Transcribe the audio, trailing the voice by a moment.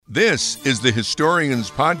This is the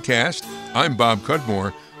Historians Podcast. I'm Bob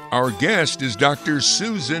Cudmore. Our guest is Dr.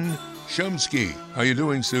 Susan Shumsky. How you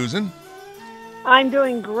doing, Susan? I'm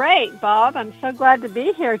doing great, Bob. I'm so glad to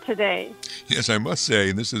be here today. Yes, I must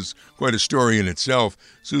say, this is quite a story in itself.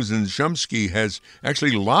 Susan Shumsky has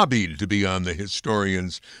actually lobbied to be on the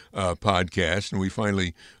Historians Podcast, and we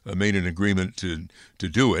finally made an agreement to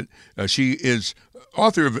do it. She is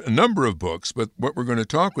author of a number of books, but what we're going to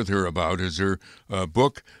talk with her about is her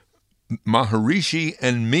book, Maharishi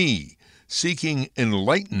and Me, Seeking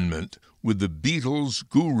Enlightenment with the Beatles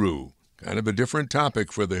Guru. Kind of a different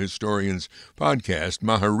topic for the Historians Podcast.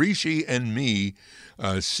 Maharishi and Me,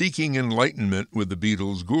 Seeking Enlightenment with the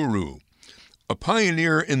Beatles Guru. A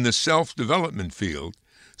pioneer in the self-development field,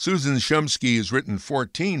 Susan Shumsky has written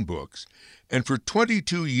 14 books, and for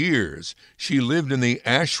 22 years she lived in the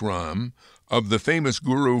ashram of the famous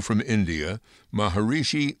guru from India,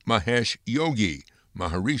 Maharishi Mahesh Yogi.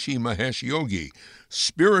 Maharishi Mahesh Yogi,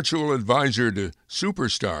 spiritual advisor to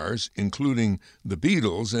superstars, including the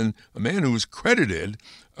Beatles, and a man who is credited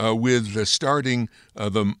with starting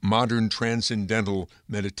the modern transcendental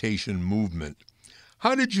meditation movement.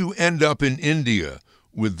 How did you end up in India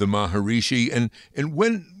with the Maharishi, and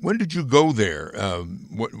when did you go there?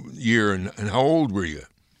 What year and how old were you?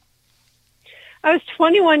 I was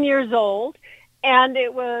 21 years old, and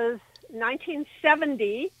it was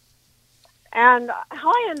 1970. And how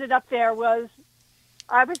I ended up there was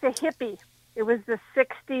I was a hippie. It was the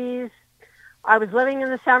 60s. I was living in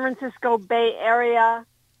the San Francisco Bay Area.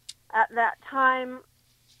 At that time,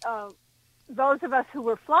 those of us who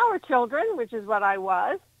were flower children, which is what I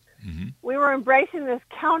was, we were embracing this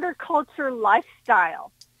counterculture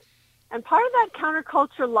lifestyle. And part of that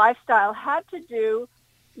counterculture lifestyle had to do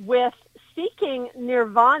with seeking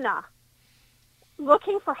nirvana,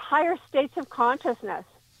 looking for higher states of consciousness.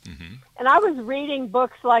 And I was reading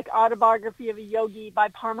books like Autobiography of a Yogi by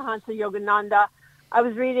Paramahansa Yogananda. I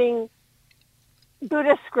was reading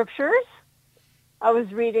Buddhist scriptures. I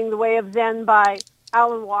was reading The Way of Zen by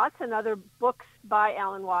Alan Watts and other books by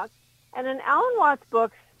Alan Watts. And in Alan Watts'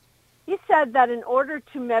 books, he said that in order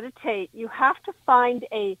to meditate, you have to find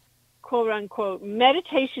a quote-unquote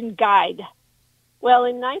meditation guide. Well,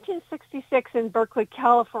 in 1966 in Berkeley,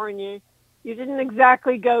 California, you didn't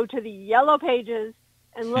exactly go to the yellow pages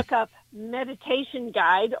and look up meditation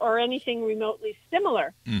guide or anything remotely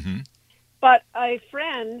similar. But a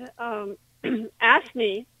friend asked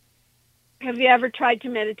me, have you ever tried to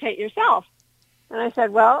meditate yourself? And I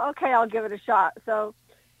said, well, okay, I'll give it a shot. So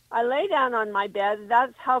I lay down on my bed.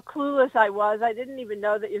 That's how clueless I was. I didn't even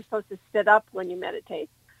know that you're supposed to sit up when you meditate.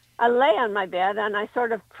 I lay on my bed and I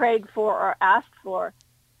sort of prayed for or asked for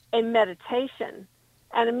a meditation.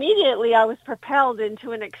 And immediately I was propelled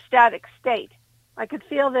into an ecstatic state. I could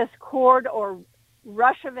feel this chord or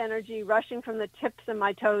rush of energy rushing from the tips of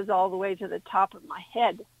my toes all the way to the top of my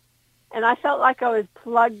head. And I felt like I was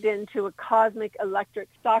plugged into a cosmic electric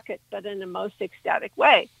socket, but in the most ecstatic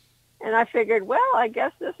way. And I figured, well, I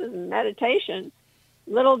guess this is meditation.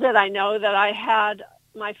 Little did I know that I had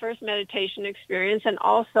my first meditation experience and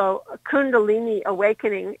also a Kundalini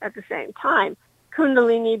awakening at the same time.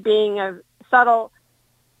 Kundalini being a subtle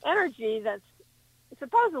energy that's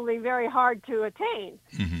supposedly very hard to attain.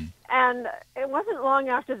 And it wasn't long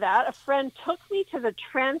after that, a friend took me to the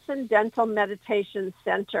Transcendental Meditation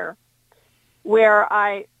Center, where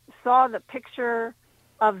I saw the picture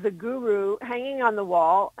of the guru hanging on the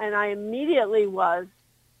wall, and I immediately was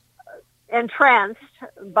entranced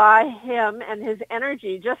by him and his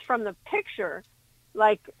energy just from the picture.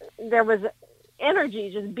 Like there was energy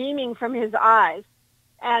just beaming from his eyes.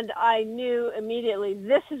 And I knew immediately,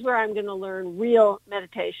 this is where I'm going to learn real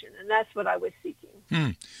meditation. And that's what I was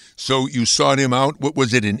seeking. So you sought him out. What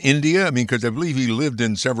was it, in India? I mean, because I believe he lived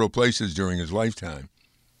in several places during his lifetime.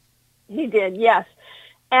 He did, yes.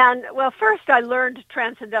 And, well, first I learned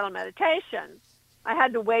transcendental meditation. I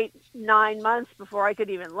had to wait 9 months before I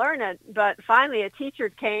could even learn it. But finally a teacher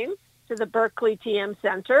came to the Berkeley TM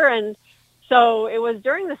Center. And so it was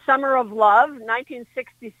during the Summer of Love,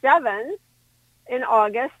 1967, in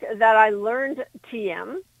August, that I learned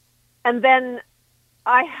TM. And then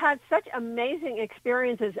I had such amazing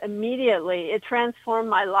experiences immediately. It transformed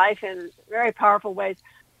my life in very powerful ways.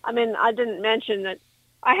 I mean, I didn't mention that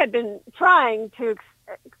I had been trying to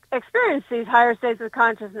experience these higher states of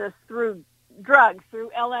consciousness through drugs, through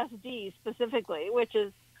LSD specifically, which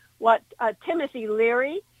is what Timothy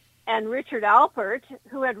Leary and Richard Alpert,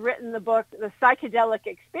 who had written the book, The Psychedelic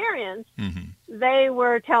Experience, they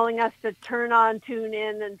were telling us to turn on, tune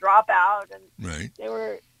in, and drop out. And they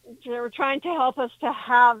were trying to help us to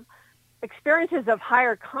have experiences of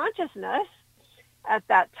higher consciousness at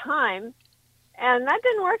that time. And that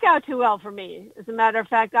didn't work out too well for me. As a matter of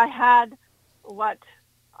fact, I had what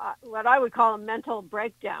I would call a mental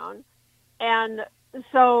breakdown. And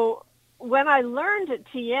so when I learned at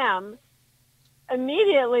TM,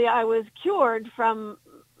 immediately I was cured from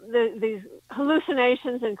these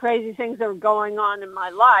hallucinations and crazy things that were going on in my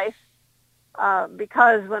life.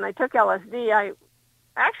 Because when I took LSD, I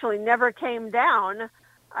actually never came down.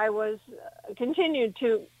 I was continued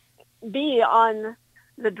to be on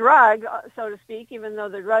the drug, so to speak, even though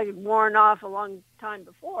the drug had worn off a long time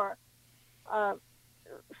before,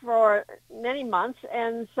 for many months.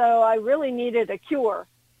 And so I really needed a cure.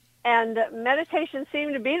 And meditation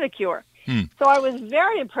seemed to be the cure. So I was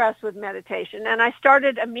very impressed with meditation. And I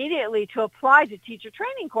started immediately to apply to teacher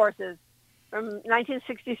training courses. From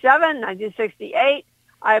 1967, 1968,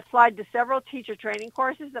 I applied to several teacher training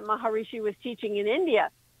courses that Maharishi was teaching in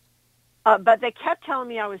India. But they kept telling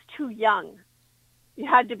me I was too young. You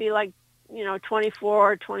had to be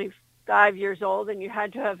 24, 25 years old, and you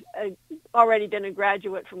had to have already been a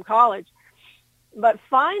graduate from college. But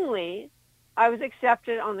finally, I was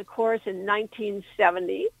accepted on the course in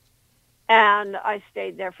 1970, and I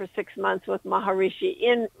stayed there for 6 months with Maharishi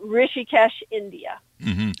in Rishikesh, India.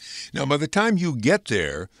 Mm-hmm. Now, by the time you get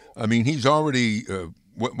there, I mean, he's already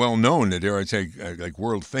well known, dare I say, like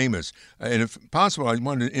world famous. And if possible, I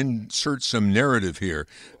want to insert some narrative here.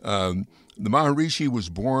 The Maharishi was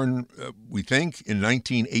born, we think, in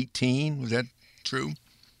 1918. Was that true?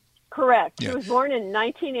 Correct. Yeah. He was born in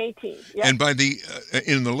 1918. Yes. And by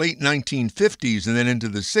in the late 1950s and then into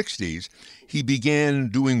the 60s, he began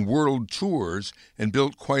doing world tours and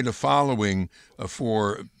built quite a following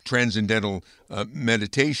for transcendental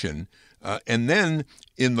meditation. And then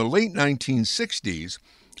in the late 1960s,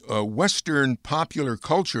 Western popular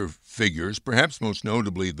culture figures, perhaps most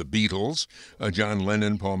notably the Beatles, John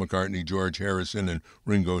Lennon, Paul McCartney, George Harrison, and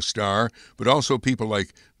Ringo Starr, but also people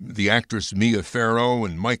like the actress Mia Farrow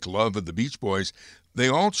and Mike Love of the Beach Boys, they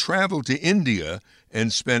all traveled to India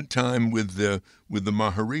and spent time with the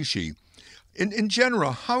Maharishi. In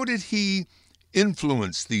general, how did he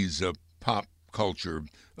influence these pop culture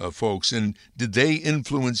folks, and did they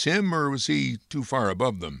influence him, or was he too far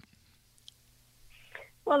above them?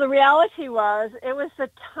 Well, the reality was, it was the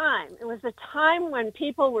time. It was the time when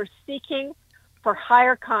people were seeking for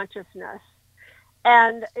higher consciousness.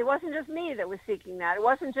 And it wasn't just me that was seeking that. It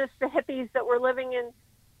wasn't just the hippies that were living in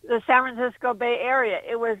the San Francisco Bay Area.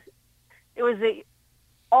 It was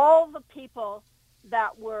all the people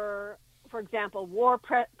that were, for example, war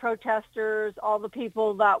protesters, all the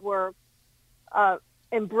people that were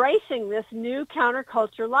embracing this new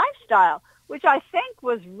counterculture lifestyle, which I think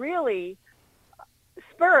was really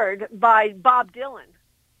spurred by Bob Dylan.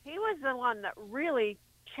 He was the one that really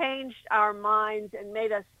changed our minds and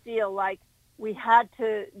made us feel like we had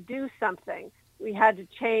to do something. We had to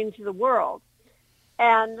change the world.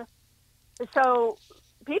 And so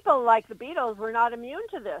people like the Beatles were not immune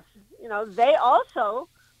to this. You know, they also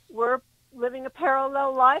were living a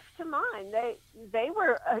parallel life to mine. They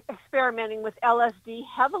were experimenting with LSD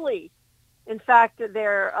heavily. In fact,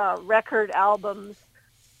 their record albums,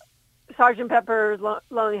 Sgt. Pepper's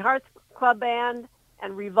Lonely Hearts Club Band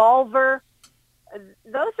and Revolver,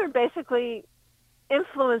 those are basically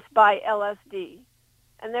influenced by LSD,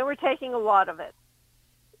 and they were taking a lot of it.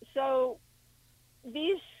 So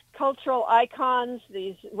these cultural icons,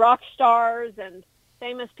 these rock stars and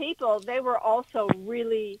famous people, they were also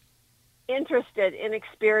really interested in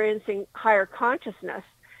experiencing higher consciousness.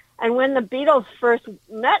 And when the Beatles first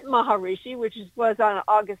met Maharishi, which was on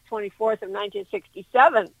August 24th of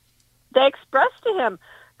 1967, they expressed to him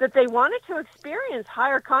that they wanted to experience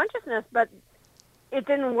higher consciousness, but it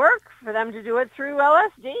didn't work for them to do it through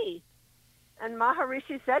LSD. And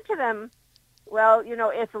Maharishi said to them, well, you know,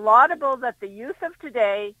 it's laudable that the youth of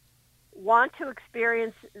today want to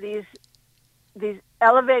experience these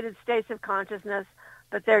elevated states of consciousness,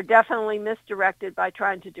 but they're definitely misdirected by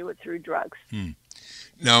trying to do it through drugs.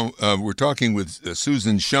 Now, we're talking with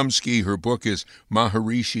Susan Shumsky. Her book is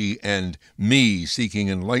Maharishi and Me, Seeking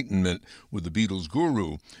Enlightenment with the Beatles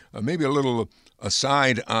Guru. Maybe a little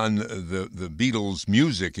aside on the Beatles'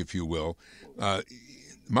 music, if you will.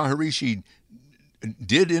 Maharishi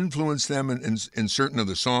did influence them in certain of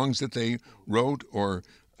the songs that they wrote, or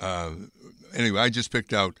anyway, I just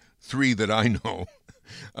picked out three that I know.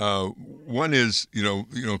 One is, you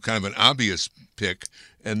know, kind of an obvious pick,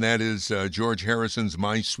 and that is George Harrison's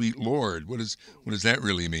 "My Sweet Lord." What does that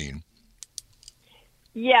really mean?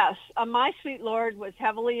 Yes, My Sweet Lord was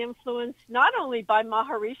heavily influenced not only by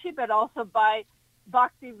Maharishi but also by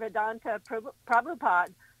Bhaktivedanta Prabhupada.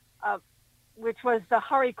 which was the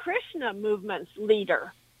Hare Krishna movement's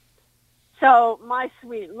leader. So My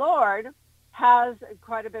Sweet Lord has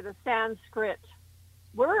quite a bit of Sanskrit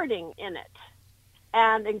wording in it.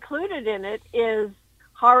 And included in it is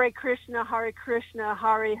Hare Krishna, Hare Krishna,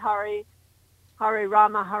 Hare Hare, Hare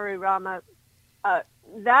Rama, Hare Rama.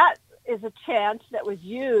 That is a chant that was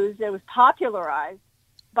used, that was popularized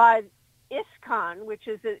by ISKCON, which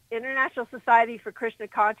is the International Society for Krishna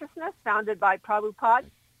Consciousness, founded by Prabhupada.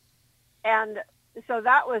 And so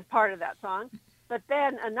that was part of that song. But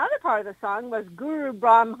then another part of the song was Guru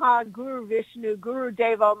Brahma, Guru Vishnu, Guru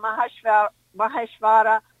Devo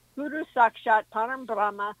Maheshvara, Guru Sakshat Param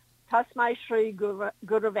Brahma, Tasmai Shri Guruve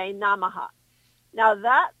Namaha. Now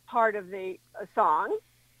that part of the song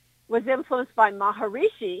was influenced by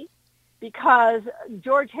Maharishi, because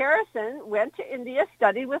George Harrison went to India,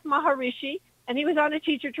 studied with Maharishi, and he was on a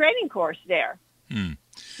teacher training course there.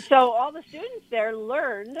 So all the students there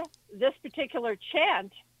learned this particular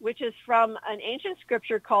chant, which is from an ancient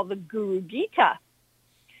scripture called the Guru Gita.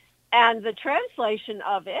 And the translation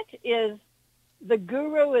of it is, the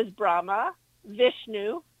Guru is Brahma,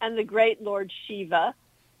 Vishnu, and the great Lord Shiva.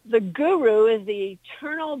 The Guru is the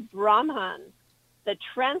eternal Brahman, the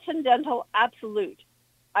transcendental absolute.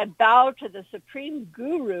 I bow to the supreme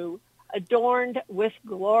Guru adorned with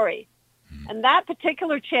glory. And that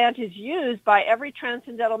particular chant is used by every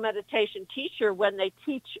transcendental meditation teacher when they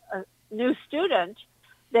teach a new student.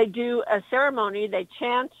 They do a ceremony, they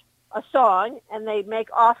chant a song, and they make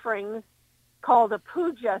offerings called a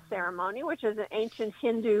puja ceremony, which is an ancient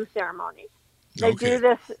Hindu ceremony. They do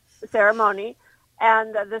this ceremony,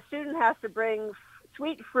 and the student has to bring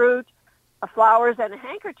sweet fruit, flowers, and a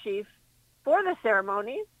handkerchief for the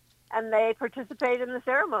ceremony, and they participate in the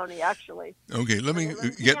ceremony, actually. Okay, let me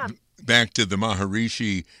get back to the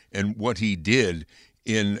Maharishi and what he did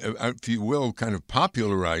in, if you will, kind of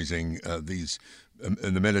popularizing these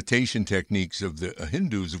the meditation techniques of the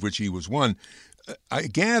Hindus, of which he was one. I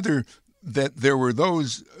gather that there were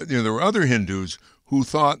those, there were other Hindus who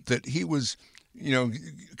thought that he was,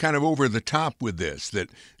 kind of over the top with this, that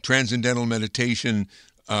transcendental meditation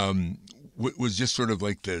was just sort of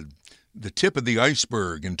like the tip of the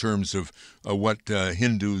iceberg in terms of what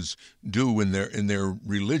Hindus do in their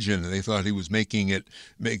religion. They thought he was making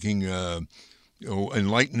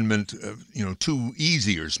enlightenment, too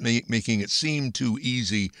easy, or making it seem too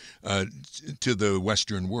easy to the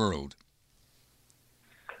Western world.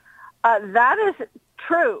 That is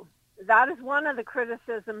true. That is one of the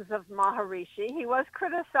criticisms of Maharishi. He was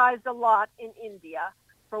criticized a lot in India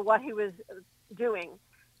for what he was doing.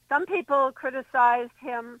 Some people criticized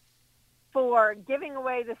him for giving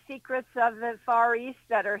away the secrets of the Far East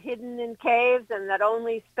that are hidden in caves and that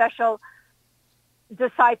only special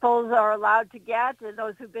disciples are allowed to get, and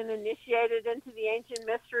those who've been initiated into the ancient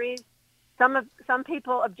mysteries. Some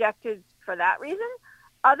people objected for that reason.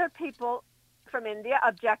 Other people from India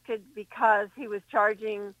objected because he was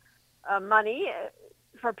charging money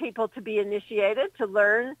for people to be initiated, to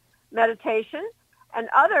learn meditation. And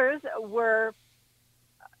others were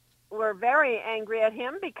very angry at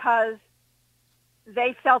him because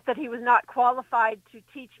they felt that he was not qualified to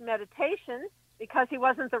teach meditation because he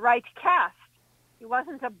wasn't the right caste. He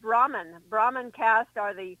wasn't a Brahmin. Brahmin caste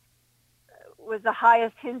was the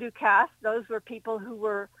highest Hindu caste. Those were people who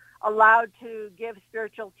were allowed to give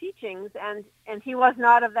spiritual teachings, and he was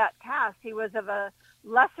not of that caste. He was of a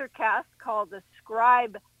lesser caste called the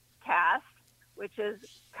scribe caste, which is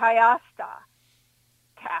Kayasta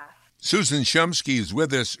caste. Susan Shumsky is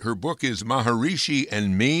with us. Her book is Maharishi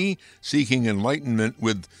and Me, Seeking Enlightenment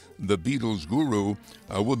with the Beatles Guru.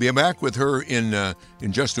 We'll be back with her in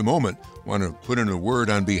just a moment. Want to put in a word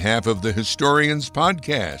on behalf of the Historians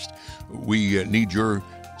Podcast. We need your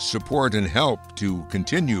support and help to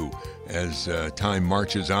continue as time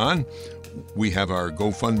marches on. We have our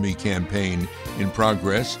GoFundMe campaign in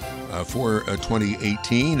progress for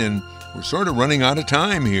 2018, and we're sort of running out of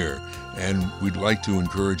time here. And we'd like to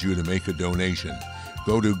encourage you to make a donation.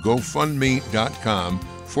 Go to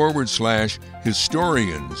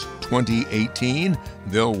GoFundMe.com/Historians2018.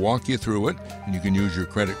 They'll walk you through it, and you can use your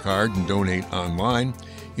credit card and donate online.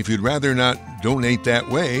 If you'd rather not donate that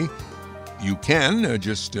way, you can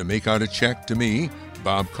just make out a check to me,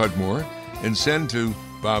 Bob Cudmore, and send to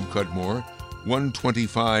Bob Cudmore,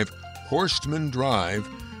 125 Horstman Drive,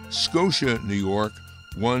 Scotia, New York,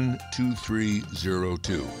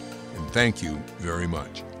 12302. And thank you very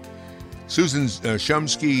much. Susan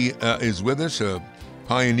Shumsky is with us, a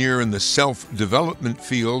pioneer in the self-development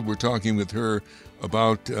field. We're talking with her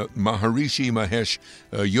about Maharishi Mahesh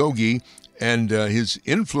Yogi and his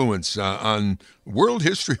influence on world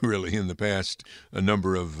history, really, in the past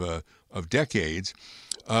number of of decades.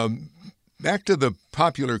 Back to the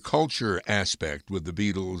popular culture aspect with the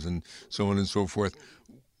Beatles and so on and so forth.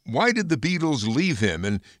 Why did the Beatles leave him?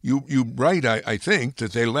 And you write, I think,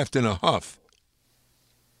 that they left in a huff.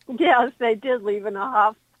 Yes, they did leave in a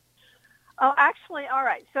huff. Oh, actually, all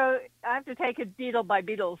right. So I have to take it Beatle by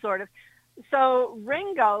Beatle, sort of. So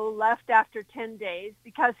Ringo left after 10 days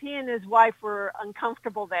because he and his wife were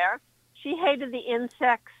uncomfortable there. She hated the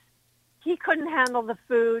insects. He couldn't handle the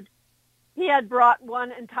food. He had brought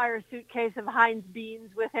one entire suitcase of Heinz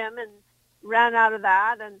beans with him and ran out of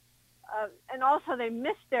that. And also they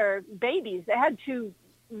missed their babies. They had two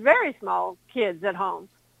very small kids at home.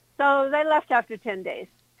 So they left after 10 days.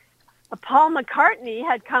 Paul McCartney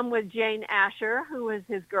had come with Jane Asher, who was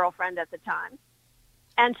his girlfriend at the time.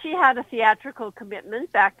 And she had a theatrical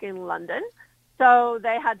commitment back in London. So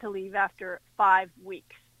they had to leave after 5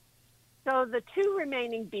 weeks. So the two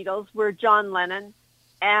remaining Beatles were John Lennon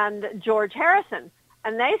and George Harrison.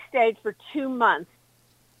 And they stayed for 2 months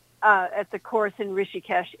at the course in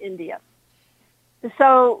Rishikesh, India.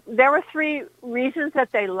 So there were 3 reasons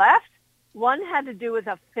that they left. One had to do with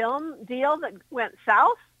a film deal that went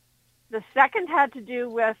south. The second had to do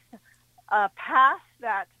with a pass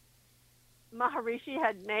that Maharishi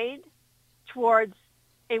had made towards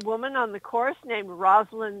a woman on the course named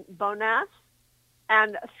Rosalind Bonas.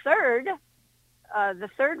 And the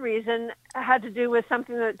third reason had to do with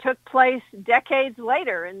something that took place decades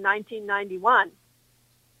later in 1991.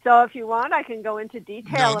 So if you want, I can go into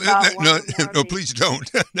detail about one or more of no, these. please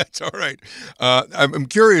don't. That's all right. I'm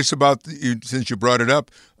curious about, since you brought it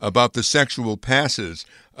up, about the sexual passes.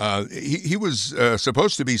 He was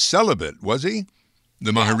supposed to be celibate, was he?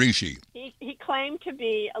 The Maharishi. He claimed to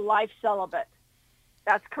be a life celibate.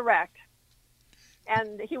 That's correct.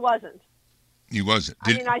 And he wasn't. He wasn't.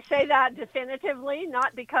 I say that definitively,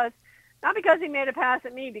 not because he made a pass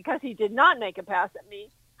at me, because he did not make a pass at me.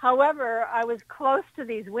 However, I was close to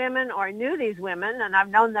these women, or knew these women, and I've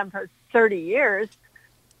known them for 30 years,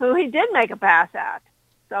 who he did make a pass at.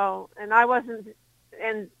 So, and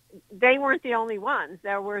they weren't the only ones.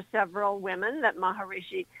 There were several women that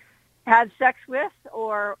Maharishi had sex with,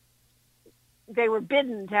 or they were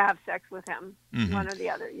bidden to have sex with him, one or the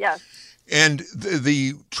other, yes. And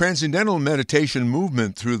the transcendental meditation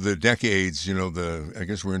movement through the decades, I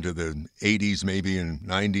guess we're into the 80s maybe and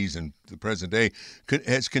 90s and the present day,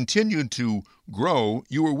 has continued to grow.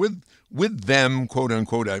 You were with them, quote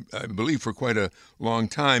unquote, I believe, for quite a long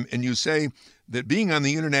time. And you say that being on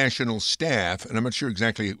the international staff, and I'm not sure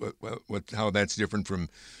exactly how that's different from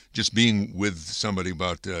just being with somebody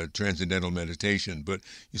about transcendental meditation, but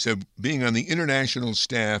you said being on the international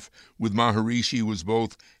staff with Maharishi was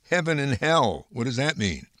both heaven and hell. What does that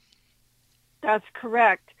mean? That's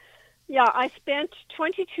correct. Yeah, I spent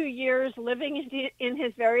 22 years living in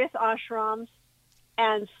his various ashrams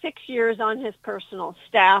and 6 years on his personal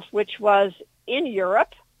staff, which was in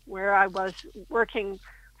Europe, where I was working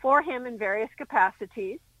for him in various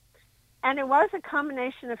capacities. And it was a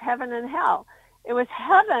combination of heaven and hell. It was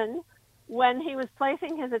heaven when he was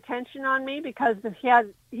placing his attention on me, because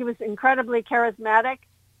he was incredibly charismatic.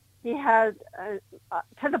 He had,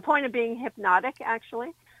 to the point of being hypnotic,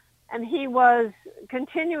 actually. And he was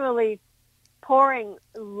continually pouring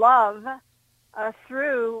love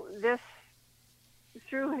through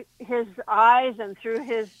his eyes and through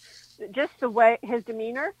his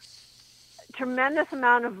demeanor. Tremendous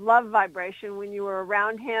amount of love vibration when you were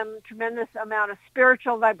around him, tremendous amount of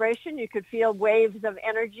spiritual vibration. You could feel waves of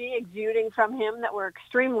energy exuding from him that were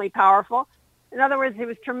extremely powerful. In other words, he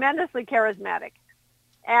was tremendously charismatic.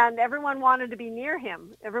 And everyone wanted to be near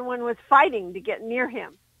him. Everyone was fighting to get near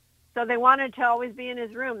him. So they wanted to always be in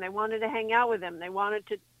his room. They wanted to hang out with him. They wanted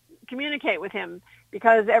to communicate with him,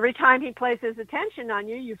 because every time he placed his attention on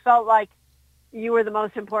you, you felt like you were the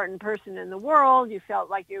most important person in the world. You felt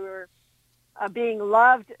like you were being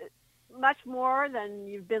loved much more than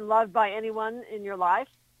you've been loved by anyone in your life.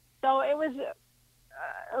 So it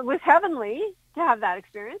was heavenly to have that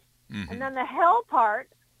experience. Mm-hmm. And then the hell part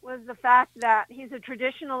was the fact that he's a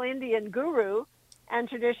traditional Indian guru, and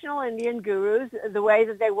traditional Indian gurus, the way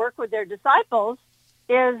that they work with their disciples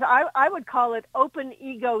is, I would call it open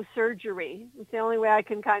ego surgery. It's the only way I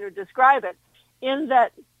can kind of describe it, in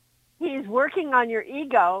that he's working on your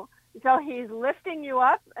ego. So he's lifting you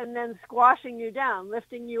up and then squashing you down,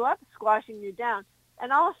 lifting you up, squashing you down.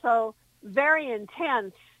 And also very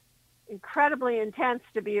intense, incredibly intense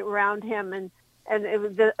to be around him. And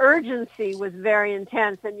the urgency was very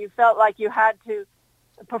intense, and you felt like you had to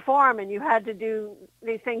perform and you had to do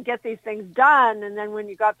these things, get these things done. And then when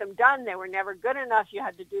you got them done, they were never good enough. You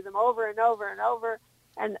had to do them over and over and over.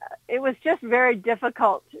 And it was just very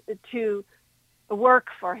difficult to work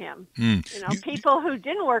for him. People who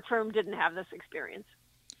didn't work for him didn't have this experience.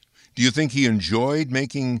 Do you think he enjoyed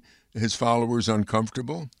making his followers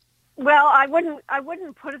uncomfortable? Well, I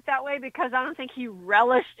wouldn't put it that way, because I don't think he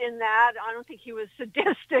relished in that. I don't think he was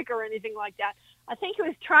sadistic or anything like that. I think he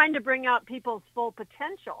was trying to bring out people's full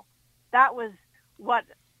potential. That was what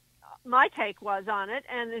my take was on it.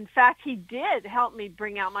 And in fact, he did help me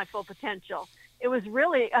bring out my full potential. It was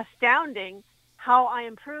really astounding how I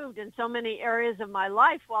improved in so many areas of my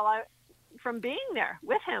life from being there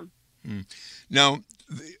with him. Now,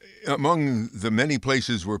 among the many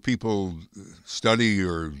places where people study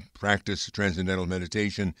or practice transcendental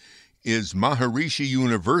meditation is Maharishi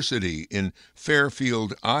University in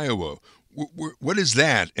Fairfield, Iowa. What is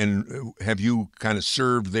that? And have you kind of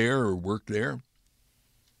served there or worked there?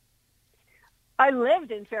 I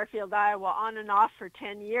lived in Fairfield, Iowa on and off for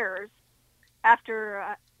 10 years.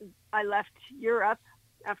 After I left Europe,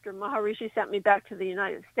 after Maharishi sent me back to the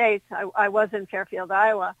United States, I was in Fairfield,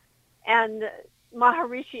 Iowa. And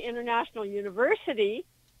Maharishi International University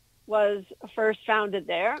was first founded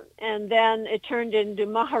there, and then it turned into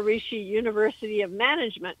Maharishi University of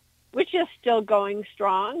Management, which is still going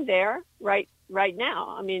strong there right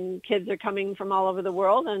now. I mean, kids are coming from all over the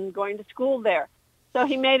world and going to school there. So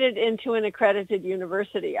he made it into an accredited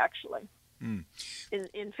university, actually, in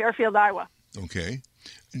Fairfield, Iowa. Okay.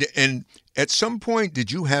 And at some point,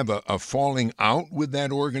 did you have a falling out with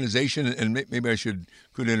that organization? And maybe I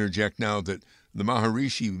could interject now that the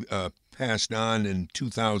Maharishi passed on in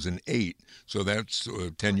 2008, so that's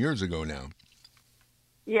 10 years ago now.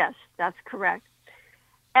 Yes, that's correct.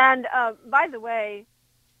 And by the way,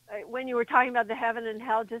 when you were talking about the heaven and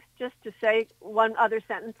hell, just to say one other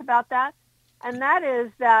sentence about that, and that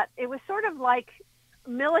is that it was sort of like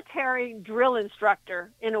military drill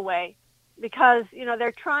instructor in a way. Because,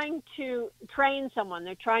 they're trying to train someone.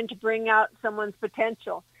 They're trying to bring out someone's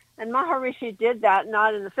potential. And Maharishi did that,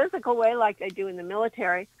 not in the physical way like they do in the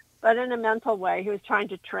military, but in a mental way. He was trying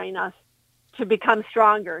to train us to become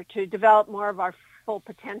stronger, to develop more of our full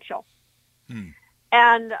potential.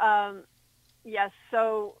 And, yes,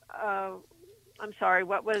 so I'm sorry,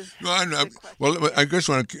 what was the question? Well, I guess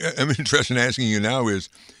what I'm interested in asking you now is,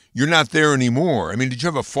 you're not there anymore. I mean, did you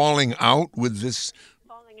have a falling out with this?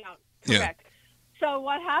 Correct. Yeah. So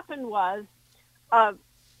what happened was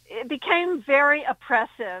it became very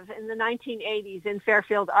oppressive in the 1980s in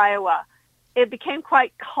Fairfield, Iowa. It became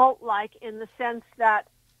quite cult-like in the sense that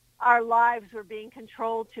our lives were being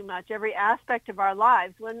controlled too much, every aspect of our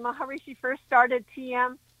lives. When Maharishi first started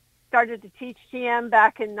to teach TM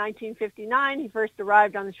back in 1959, he first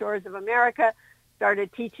arrived on the shores of America,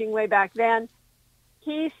 started teaching way back then.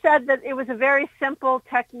 He said that it was a very simple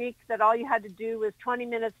technique, that all you had to do was 20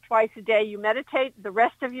 minutes twice a day. You meditate. The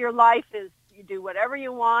rest of your life is you do whatever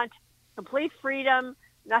you want, complete freedom,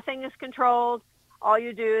 nothing is controlled. All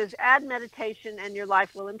you do is add meditation and your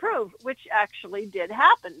life will improve, which actually did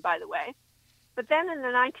happen, by the way. But then in the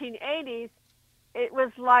 1980s, it was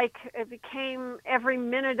like it became every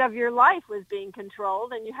minute of your life was being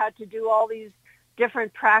controlled, and you had to do all these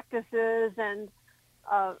different practices, and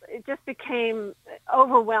it just became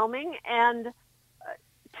overwhelming and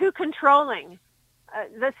too controlling.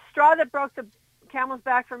 The straw that broke the camel's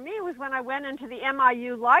back for me was when I went into the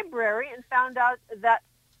MIU library and found out that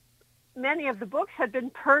many of the books had been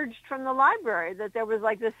purged from the library, that there was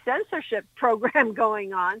like this censorship program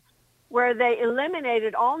going on where they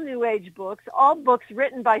eliminated all New Age books, all books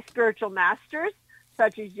written by spiritual masters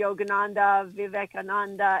such as Yogananda,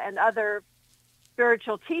 Vivekananda, and other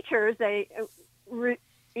spiritual teachers. They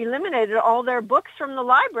eliminated all their books from the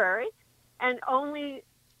library, and only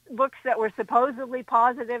books that were supposedly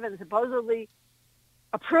positive and supposedly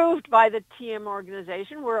approved by the TM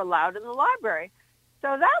organization were allowed in the library.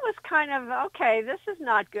 So that was kind of, okay, this is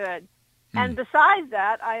not good. And besides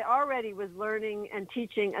that, I already was learning and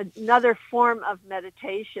teaching another form of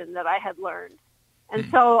meditation that I had learned. And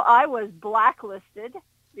so I was blacklisted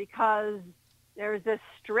because there's this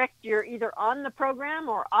strict, you're either on the program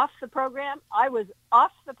or off the program. I was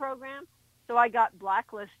off the program, so I got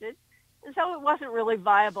blacklisted. And so it wasn't really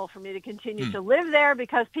viable for me to continue to live there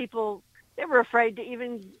because people, they were afraid to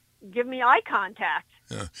even give me eye contact.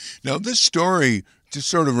 Now, this story just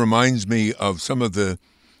sort of reminds me of some of the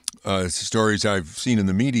stories I've seen in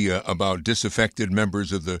the media about disaffected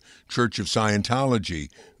members of the Church of Scientology.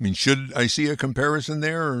 I mean, should I see a comparison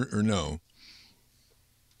there or no?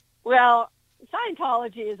 Well,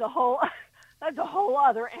 Scientology is that's a whole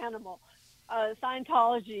other animal.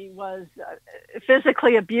 Scientology was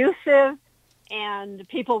physically abusive, and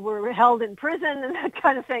people were held in prison and that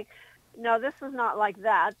kind of thing. No, this was not like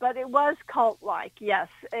that, but it was cult-like, yes,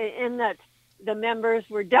 in that the members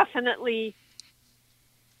were definitely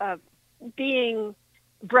being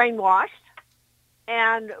brainwashed,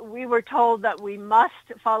 and we were told that we must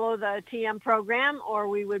follow the TM program or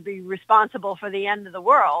we would be responsible for the end of the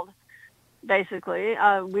world. Basically,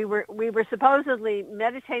 we were supposedly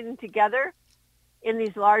meditating together in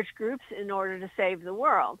these large groups in order to save the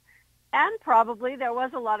world. And probably there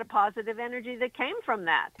was a lot of positive energy that came from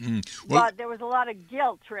that. Well, but there was a lot of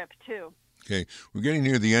guilt trip, too. Okay, we're getting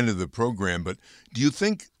near the end of the program, but do you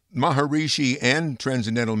think Maharishi and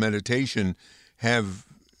Transcendental Meditation have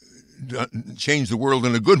changed the world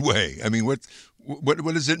in a good way? I mean, what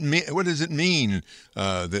does it mean? What does it mean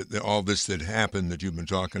that all this that happened that you've been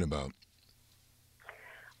talking about?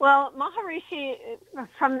 Well, Maharishi,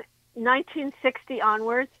 from 1960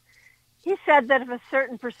 onwards, he said that if a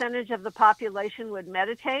certain percentage of the population would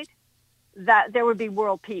meditate, that there would be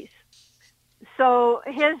world peace. So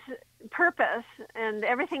his purpose and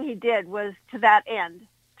everything he did was to that end,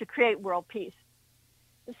 to create world peace.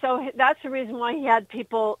 So that's the reason why he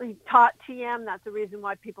taught TM. That's the reason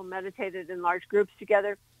why people meditated in large groups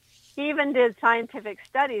together. He even did scientific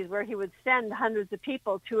studies where he would send hundreds of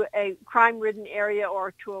people to a crime-ridden area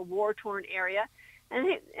or to a war-torn area.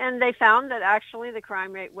 And they found that actually the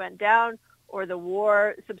crime rate went down or the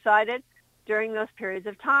war subsided during those periods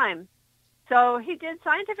of time. So he did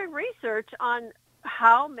scientific research on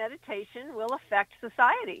how meditation will affect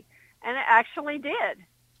society, and it actually did.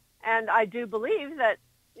 And I do believe that,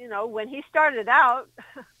 when he started out,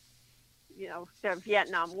 the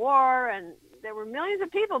Vietnam War, and there were millions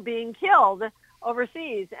of people being killed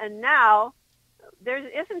overseas, and now there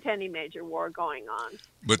isn't any major war going on.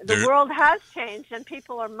 But the world has changed, and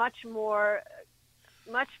people are much more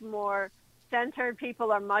centered.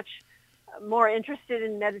 People are much more interested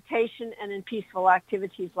in meditation and in peaceful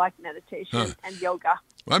activities like meditation and yoga.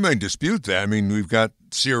 Well, I might dispute that. I mean, we've got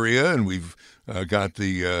Syria, and we've got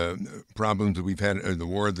the problems that we've had, the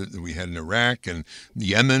war that we had in Iraq, and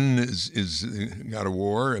Yemen is got a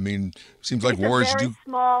war. I mean, it seems like wars do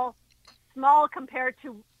small compared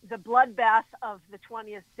to the bloodbath of the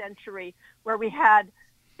 20th century, where we had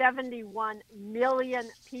 71 million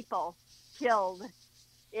people killed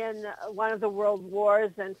in one of the world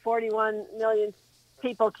wars and 41 million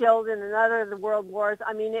people killed in another of the world wars.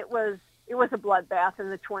 I mean, it was a bloodbath in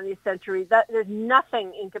the 20th century. There's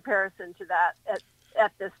nothing in comparison to that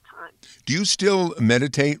at this time. Do you still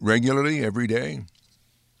meditate regularly every day?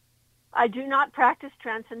 I do not practice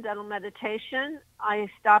transcendental meditation. I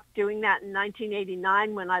stopped doing that in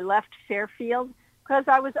 1989 when I left Fairfield because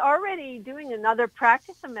I was already doing another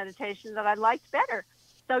practice of meditation that I liked better.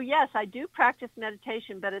 So, yes, I do practice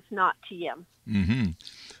meditation, but it's not TM.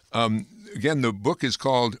 Mm-hmm. Again, the book is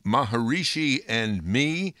called Maharishi and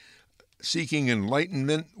Me, Seeking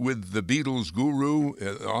Enlightenment with the Beatles Guru.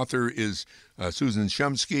 The author is Susan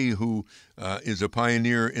Shumsky, who is a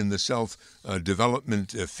pioneer in the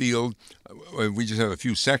self-development field. We just have a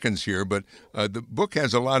few seconds here, but the book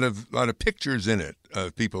has a lot of pictures in it.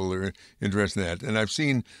 People are interested in that, and I've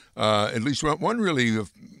seen at least one really,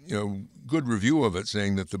 good review of it,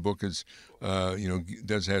 saying that the book is,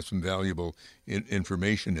 does have some valuable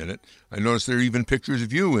information in it. I noticed there are even pictures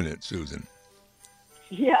of you in it, Susan.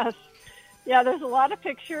 Yes. Yeah, there's a lot of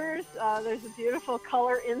pictures. There's a beautiful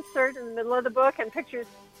color insert in the middle of the book and pictures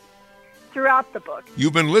throughout the book.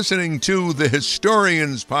 You've been listening to the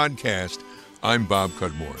Historians Podcast. I'm Bob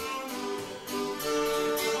Cudmore.